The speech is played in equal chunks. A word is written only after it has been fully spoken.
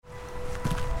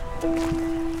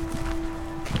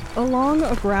Along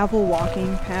a gravel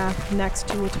walking path next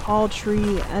to a tall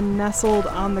tree and nestled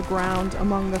on the ground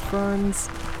among the ferns,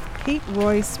 Kate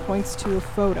Royce points to a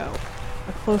photo,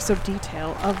 a close-up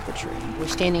detail of the tree. We're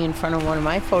standing in front of one of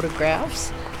my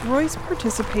photographs. Royce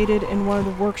participated in one of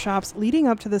the workshops leading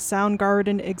up to the Sound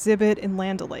Garden exhibit in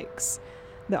Land O'Lakes.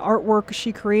 The artwork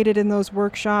she created in those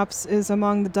workshops is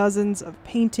among the dozens of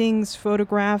paintings,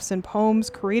 photographs, and poems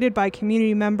created by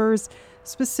community members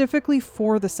specifically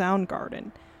for the Sound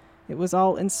Garden. It was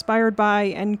all inspired by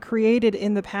and created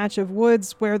in the patch of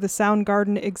woods where the Sound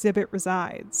Garden exhibit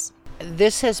resides.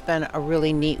 This has been a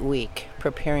really neat week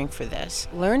preparing for this.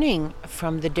 Learning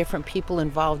from the different people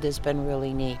involved has been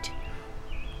really neat.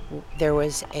 There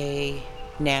was a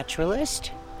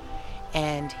naturalist,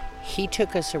 and he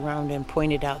took us around and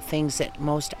pointed out things that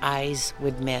most eyes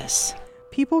would miss.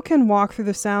 People can walk through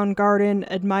the Sound Garden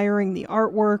admiring the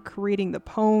artwork, reading the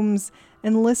poems,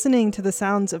 and listening to the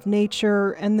sounds of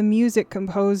nature and the music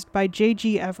composed by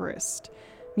JG Everest.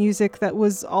 Music that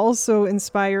was also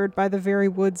inspired by the very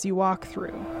woods you walk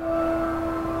through.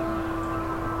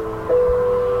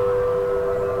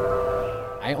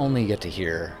 I only get to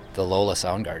hear the LOLA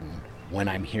Sound Garden when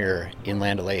I'm here in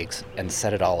Land O'Lakes and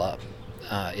set it all up.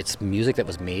 It's music that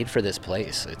was made for this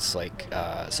place. It's like,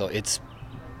 so it's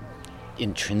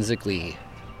intrinsically,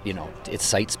 it's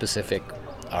site-specific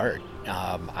art.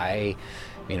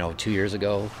 2 years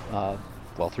ago,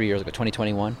 3 years ago,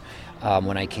 2021,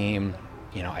 when I came,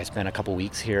 I spent a couple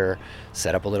weeks here,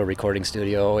 set up a little recording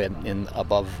studio in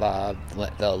above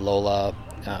the LOLA,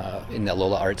 in the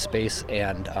LOLA art space,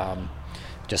 and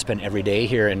just spent every day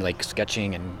here and like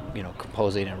sketching and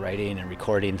composing and writing and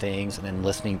recording things, and then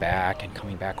listening back and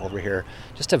coming back over here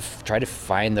just to try to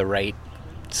find the right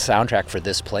soundtrack for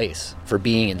this place, for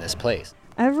being in this place.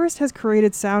 Everest has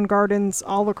created sound gardens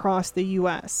all across the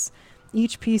U.S.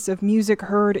 Each piece of music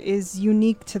heard is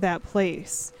unique to that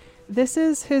place. This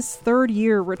is his third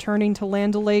year returning to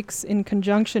Land O'Lakes in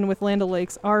conjunction with Land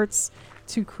O'Lakes Arts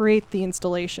to create the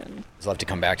installation. I'd love to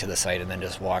come back to the site and then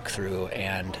just walk through,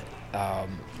 and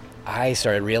I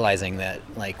started realizing that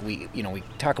we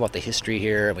talk about the history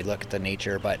here and we look at the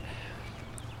nature, but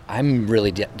I'm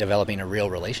really developing a real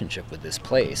relationship with this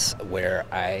place where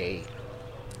I'm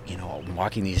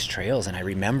walking these trails and I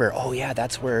remember, oh yeah,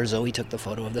 that's where Zoe took the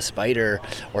photo of the spider,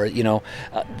 or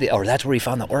or that's where we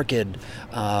found the orchid,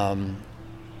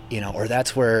 or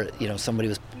that's where somebody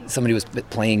was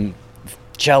playing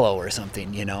cello or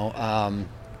something.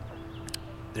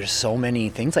 There's so many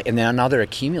things and now they're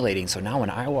accumulating. So now when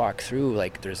I walk through,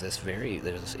 there's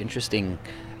this interesting.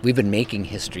 We've been making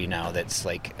history now that's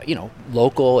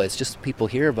local. It's just people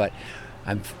here, but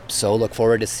I'm so look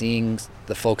forward to seeing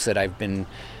the folks that I've been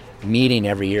meeting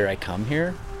every year I come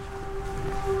here.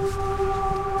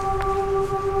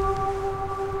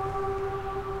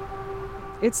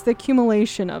 It's the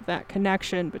accumulation of that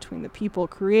connection between the people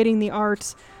creating the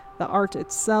art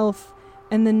itself,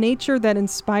 and the nature that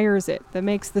inspires it that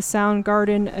makes the Sound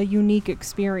Garden a unique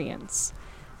experience.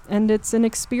 And it's an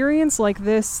experience like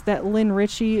this that Lynn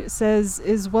Ritchie says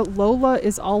is what LOLA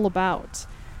is all about.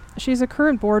 She's a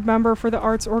current board member for the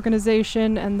arts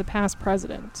organization and the past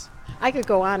president. I could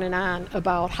go on and on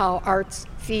about how arts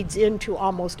feeds into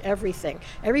almost everything.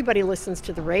 Everybody listens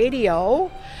to the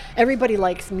radio, everybody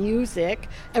likes music,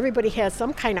 everybody has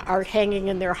some kind of art hanging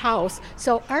in their house.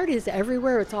 So art is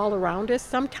everywhere, it's all around us.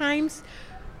 Sometimes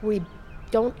we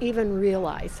don't even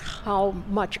realize how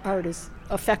much art is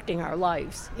affecting our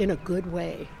lives in a good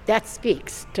way. That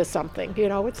speaks to something.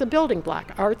 It's a building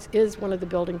block. Arts is one of the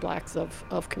building blocks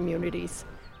of communities.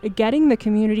 Getting the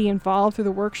community involved through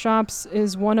the workshops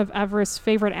is one of Everest's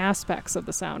favorite aspects of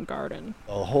the Sound Garden.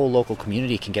 A whole local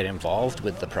community can get involved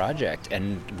with the project,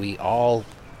 and we all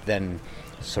then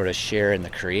sort of share in the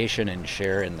creation and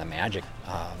share in the magic.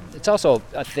 It's also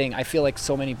a thing, I feel like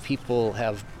so many people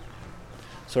have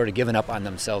sort of given up on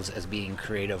themselves as being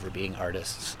creative or being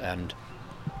artists, and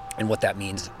what that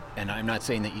means. And I'm not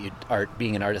saying that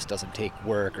being an artist doesn't take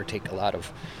work or take a lot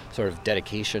of sort of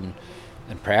dedication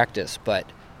and practice, but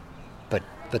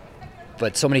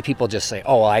so many people just say,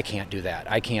 oh, well, I can't do that.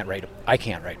 I can't write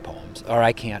poems, or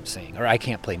I can't sing, or I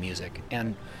can't play music.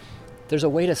 And there's a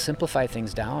way to simplify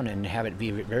things down and have it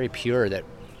be very pure that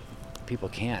people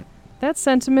can. That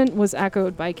sentiment was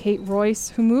echoed by Kate Royce,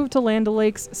 who moved to Land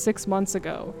O'Lakes 6 months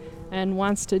ago and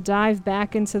wants to dive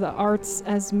back into the arts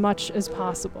as much as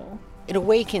possible. It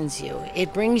awakens you.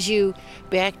 It brings you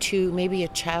back to maybe a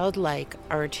childlike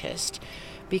artist.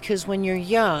 Because when you're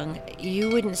young, you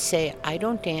wouldn't say, I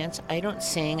don't dance, I don't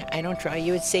sing, I don't draw.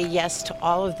 You would say yes to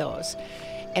all of those.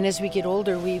 And as we get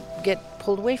older, we get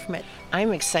pulled away from it.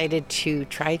 I'm excited to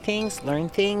try things, learn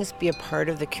things, be a part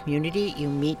of the community. You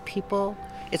meet people.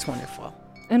 It's wonderful.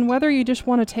 And whether you just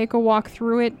want to take a walk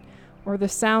through it or the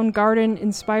Sound Garden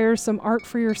inspires some art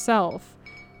for yourself,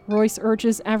 Royce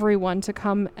urges everyone to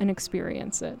come and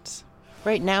experience it.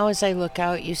 Right now, as I look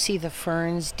out, you see the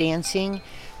ferns dancing.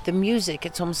 The music,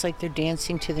 it's almost like they're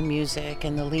dancing to the music,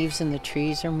 and the leaves in the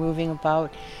trees are moving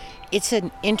about. It's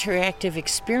an interactive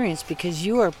experience because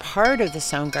you are part of the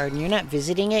Sound Garden. You're not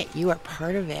visiting it, you are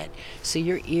part of it. So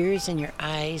your ears and your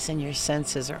eyes and your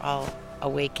senses are all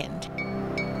awakened.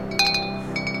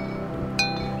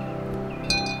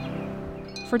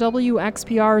 For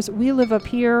WXPR's We Live Up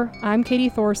Here, I'm Katie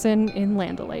Thoresen in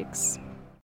Land O'Lakes.